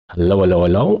Hello, hello,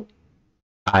 hello.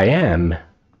 I am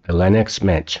a Linux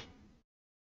Mensch.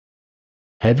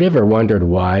 Have you ever wondered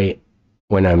why,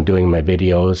 when I'm doing my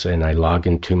videos and I log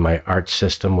into my art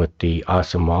system with the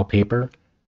awesome wallpaper,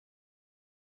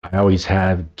 I always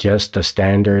have just the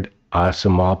standard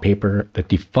awesome wallpaper, the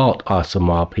default awesome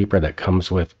wallpaper that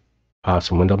comes with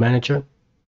Awesome Window Manager?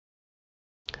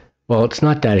 Well, it's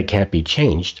not that it can't be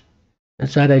changed.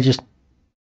 It's that I just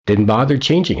didn't bother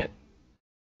changing it.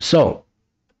 So,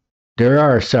 there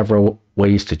are several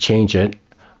ways to change it.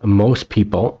 Most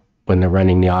people, when they're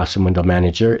running the Awesome Window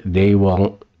Manager, they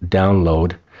will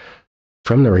download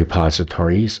from the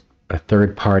repositories a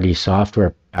third-party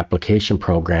software application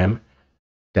program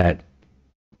that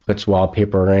puts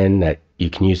wallpaper in, that you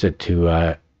can use it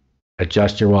to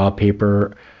adjust your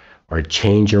wallpaper or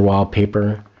change your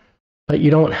wallpaper. But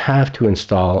you don't have to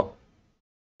install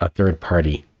a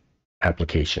third-party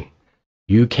application.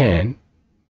 You can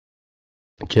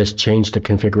just change the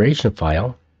configuration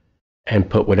file and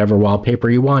put whatever wallpaper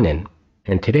you want in.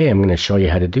 And today I'm going to show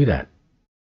you how to do that.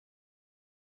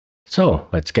 So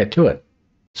let's get to it.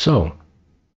 So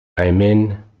I'm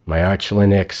in my Arch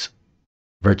Linux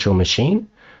virtual machine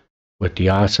with the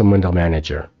Awesome Window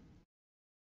Manager.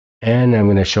 And I'm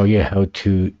going to show you how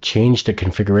to change the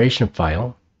configuration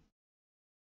file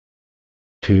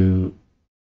to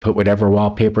put whatever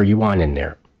wallpaper you want in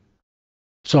there.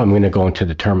 So I'm going to go into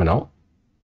the terminal.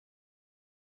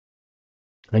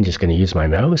 I'm just going to use my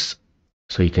mouse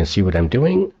so you can see what I'm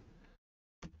doing.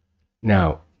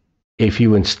 Now, if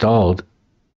you installed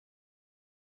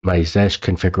my Zesh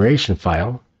configuration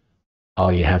file,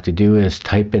 all you have to do is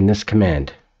type in this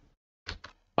command,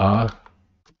 config.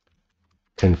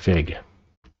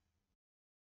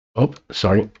 Oh,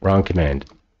 sorry, wrong command.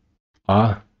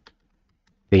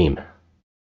 Theme.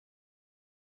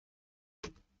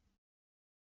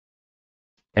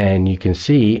 And you can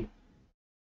see,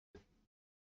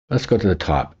 let's go to the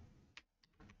top.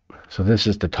 So this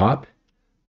is the top.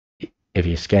 If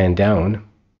you scan down,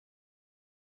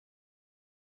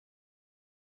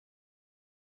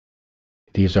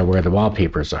 these are where the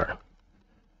wallpapers are.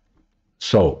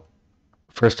 So,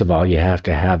 first of all, you have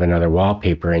to have another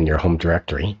wallpaper in your home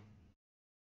directory.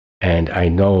 And I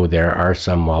know there are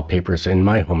some wallpapers in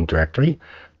my home directory.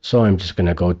 So I'm just going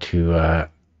to go to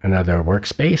another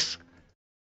workspace.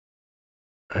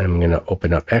 I'm going to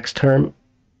open up Xterm,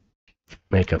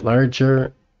 make it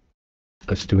larger.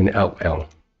 Let's do an LL.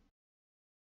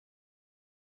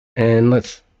 And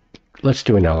let's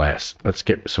do an LS. Let's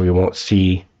get so we won't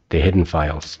see the hidden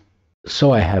files.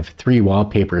 So I have three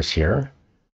wallpapers here,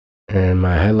 and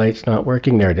my highlight's not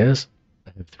working. There it is.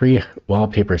 I have three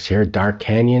wallpapers here: Dark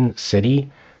Canyon, City,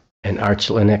 and Arch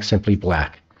Linux Simply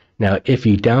Black. Now, if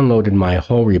you downloaded my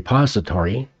whole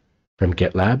repository from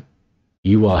GitLab,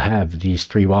 you will have these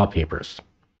three wallpapers.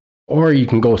 Or you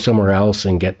can go somewhere else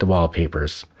and get the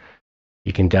wallpapers.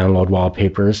 You can download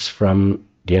wallpapers from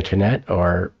the internet,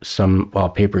 or some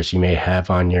wallpapers you may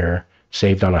have on your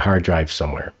saved on a hard drive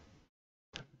somewhere.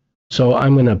 So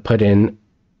I'm going to put in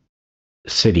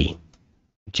City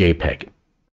JPEG.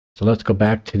 So let's go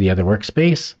back to the other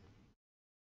workspace.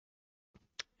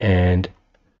 And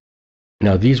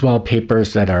now these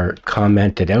wallpapers that are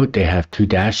commented out, they have two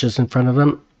dashes in front of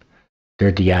them.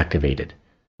 They're deactivated.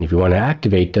 If you want to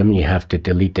activate them, you have to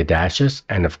delete the dashes,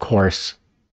 and of course,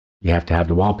 you have to have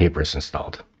the wallpapers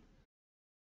installed.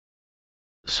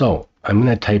 So I'm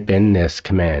going to type in this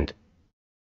command.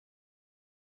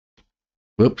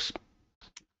 Oops.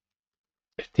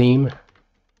 Theme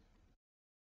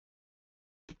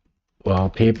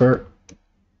wallpaper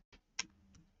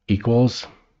equals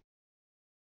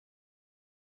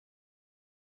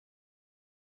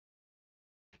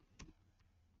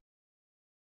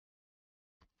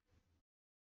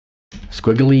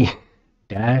squiggly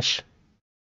dash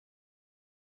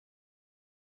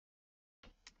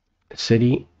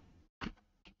city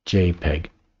JPEG.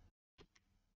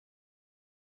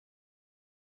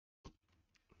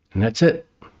 And that's it.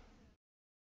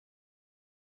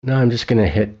 Now I'm just going to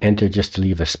hit enter just to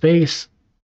leave a space.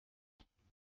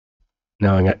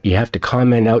 Now you have to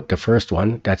comment out the first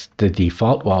one. That's the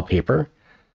default wallpaper.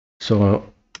 So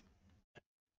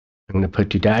I'm going to put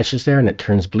two dashes there, and it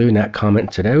turns blue, and that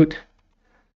comments it out.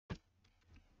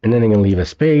 And then I'm going to leave a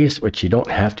space, which you don't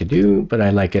have to do, but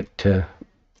I like it to,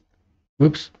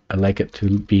 I like it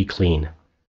to be clean.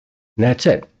 And that's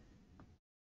it.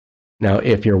 Now,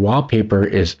 if your wallpaper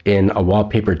is in a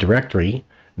wallpaper directory,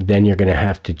 then you're going to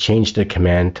have to change the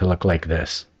command to look like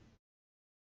this.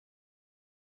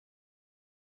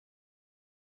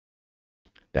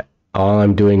 All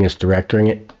I'm doing is directing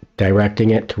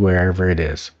it to wherever it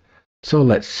is. So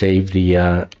let's save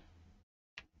the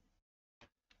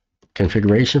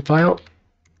configuration file.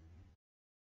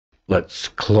 Let's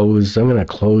close. I'm going to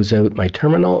close out my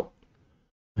terminal.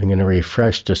 I'm going to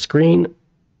refresh the screen,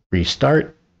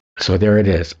 restart. So there it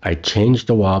is. I changed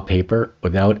the wallpaper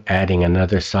without adding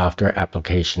another software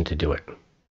application to do it.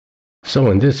 So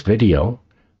in this video,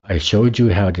 I showed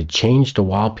you how to change the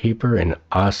wallpaper in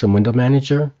Awesome Window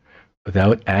Manager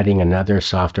without adding another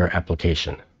software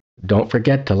application. Don't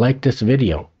forget to like this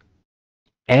video.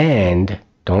 And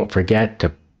don't forget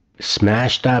to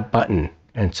smash that button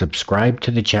and subscribe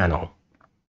to the channel.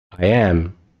 I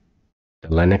am the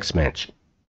Linux Mensch.